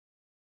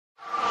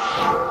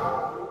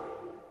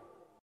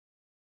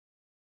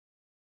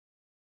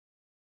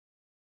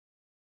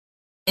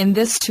In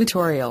this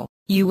tutorial,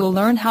 you will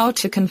learn how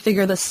to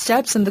configure the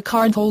steps in the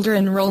cardholder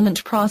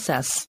enrollment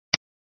process.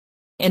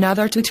 In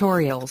other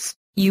tutorials,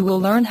 you will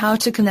learn how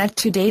to connect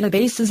to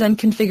databases and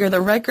configure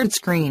the record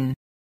screen.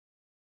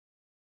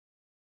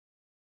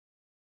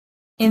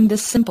 In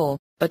this simple,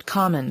 but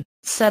common,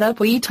 setup,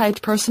 we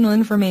typed personal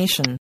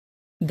information.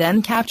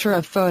 Then capture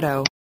a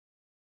photo.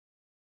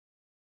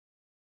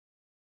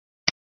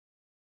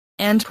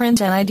 And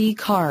print an ID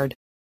card.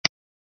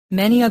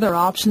 Many other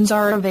options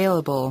are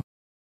available.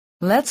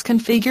 Let's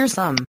configure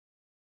some.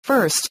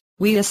 First,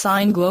 we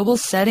assign global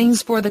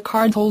settings for the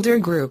cardholder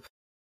group.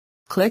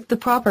 Click the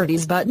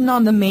Properties button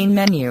on the main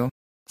menu.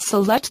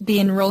 Select the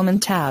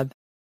Enrollment tab.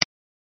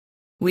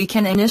 We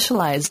can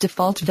initialize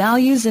default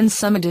values in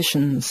some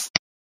editions.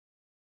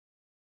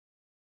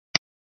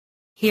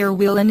 Here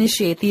we'll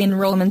initiate the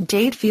enrollment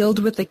date field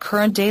with the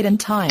current date and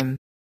time.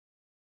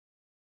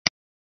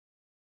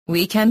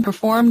 We can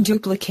perform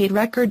duplicate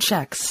record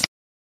checks.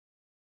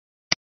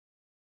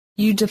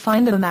 You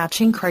define the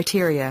matching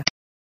criteria.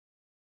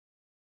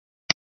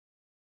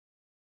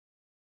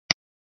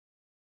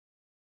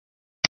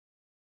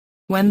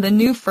 When the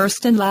new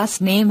first and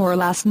last name or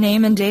last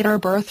name and date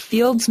of birth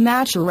fields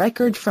match a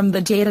record from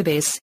the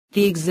database,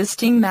 the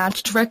existing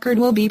matched record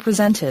will be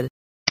presented.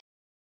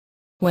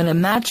 When a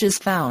match is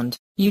found,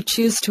 you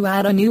choose to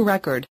add a new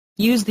record,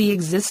 use the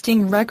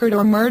existing record,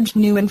 or merge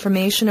new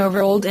information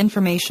over old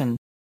information.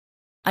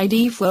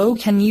 ID Flow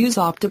can use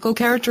optical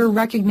character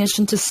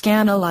recognition to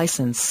scan a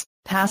license,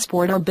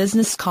 passport, or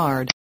business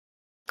card.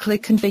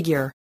 Click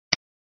Configure.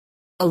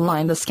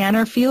 Align the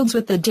scanner fields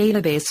with the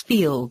database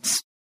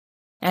fields.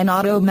 An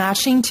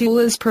auto-matching tool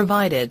is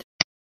provided.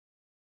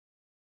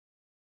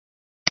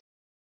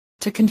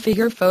 To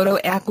configure photo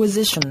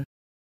acquisition,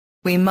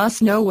 we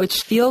must know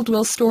which field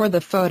will store the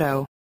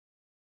photo.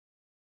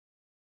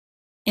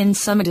 In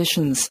some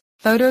editions,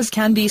 photos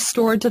can be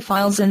stored to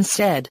files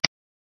instead.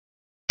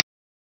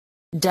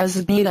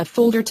 Designate a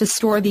folder to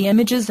store the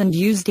images and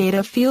use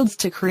data fields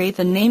to create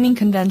the naming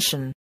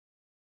convention.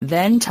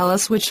 Then tell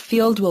us which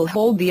field will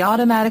hold the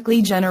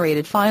automatically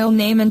generated file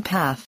name and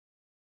path.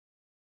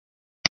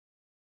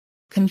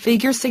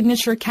 Configure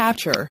signature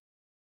capture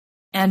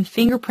and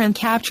fingerprint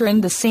capture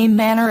in the same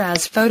manner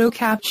as photo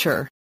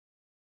capture.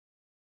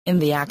 In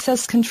the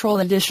Access Control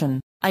Edition,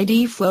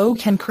 ID Flow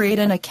can create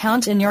an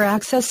account in your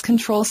access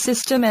control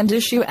system and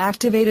issue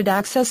activated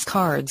access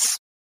cards.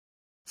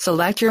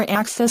 Select your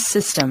access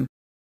system.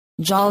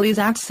 Jolly's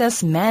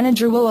Access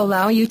Manager will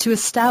allow you to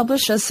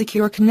establish a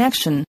secure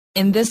connection,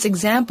 in this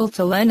example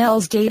to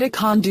Lenel's data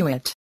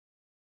conduit.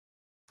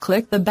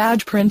 Click the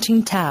Badge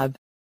Printing tab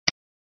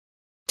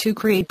to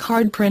create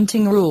card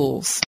printing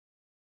rules.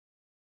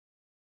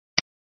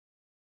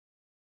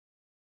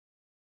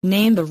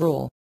 Name the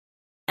rule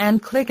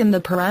and click in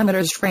the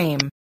Parameters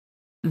frame.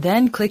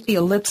 Then click the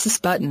ellipsis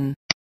button.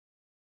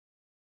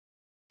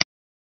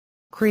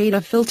 Create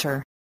a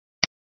filter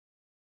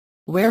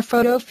where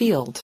photo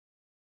field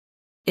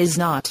is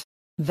not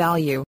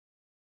value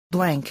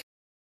blank.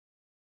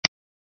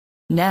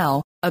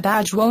 Now, a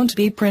badge won't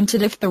be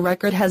printed if the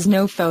record has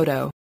no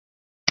photo.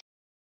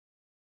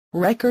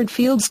 Record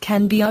fields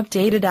can be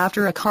updated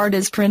after a card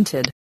is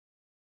printed.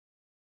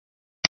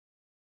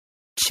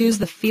 Choose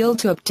the field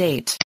to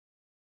update.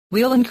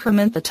 We'll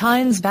increment the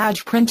times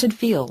badge printed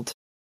field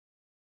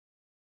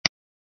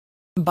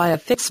by a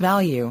fixed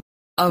value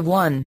of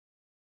 1.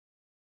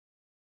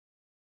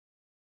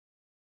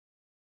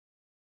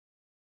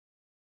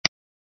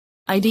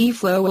 ID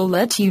Flow will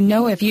let you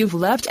know if you've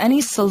left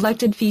any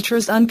selected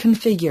features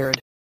unconfigured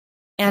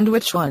and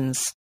which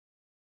ones.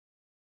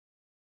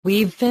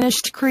 We've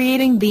finished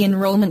creating the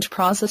enrollment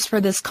process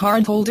for this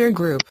cardholder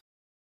group.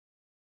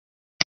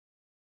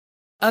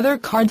 Other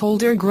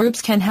cardholder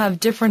groups can have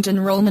different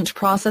enrollment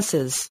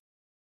processes.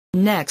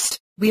 Next,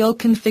 we'll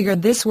configure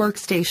this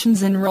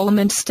workstation's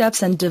enrollment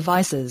steps and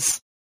devices.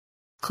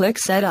 Click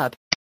Setup.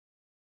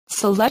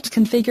 Select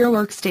Configure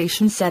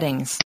Workstation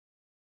Settings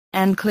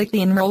and click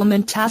the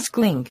Enrollment task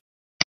link.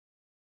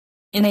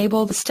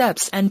 Enable the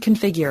steps and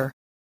configure.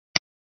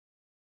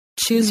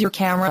 Choose your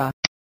camera.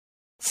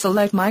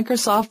 Select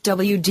Microsoft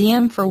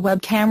WDM for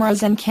web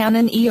cameras and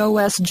Canon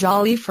EOS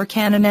Jolly for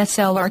Canon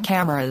SLR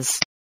cameras.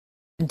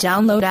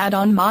 Download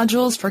add-on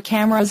modules for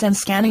cameras and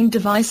scanning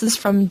devices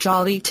from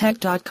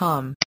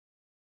jollytech.com.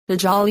 The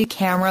Jolly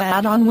Camera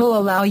add-on will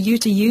allow you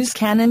to use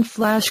Canon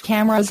flash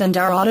cameras and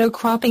our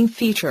auto-cropping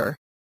feature.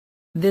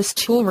 This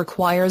tool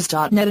requires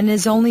 .NET and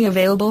is only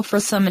available for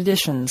some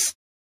editions.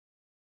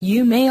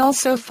 You may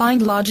also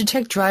find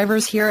Logitech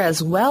drivers here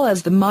as well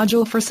as the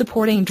module for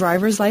supporting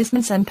driver's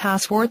license and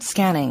passport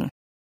scanning.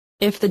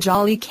 If the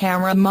Jolly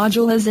Camera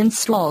module is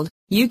installed,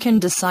 you can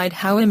decide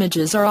how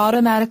images are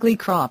automatically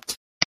cropped.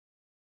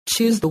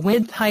 Choose the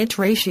width-height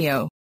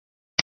ratio.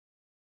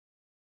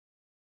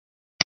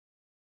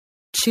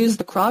 Choose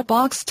the crop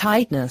box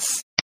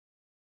tightness.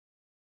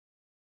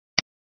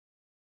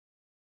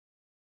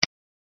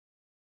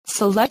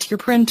 Select your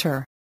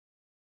printer.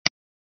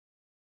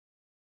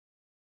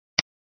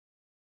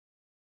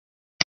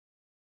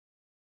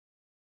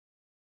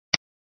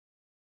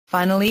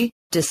 Finally,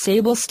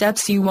 disable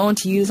steps you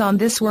won't use on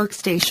this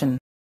workstation.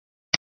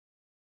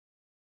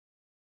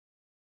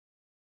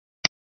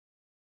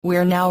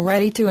 We're now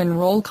ready to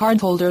enroll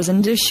cardholders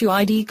and issue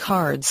ID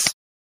cards.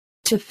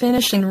 To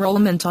finish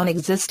enrollment on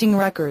existing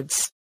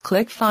records,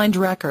 click Find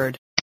Record.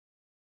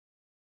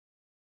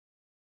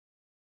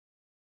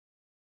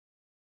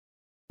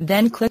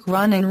 Then click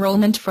Run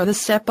Enrollment for the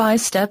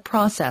step-by-step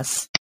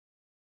process.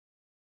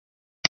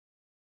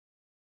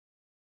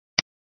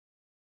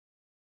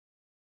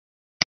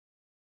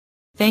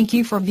 Thank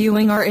you for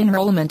viewing our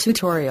enrollment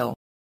tutorial.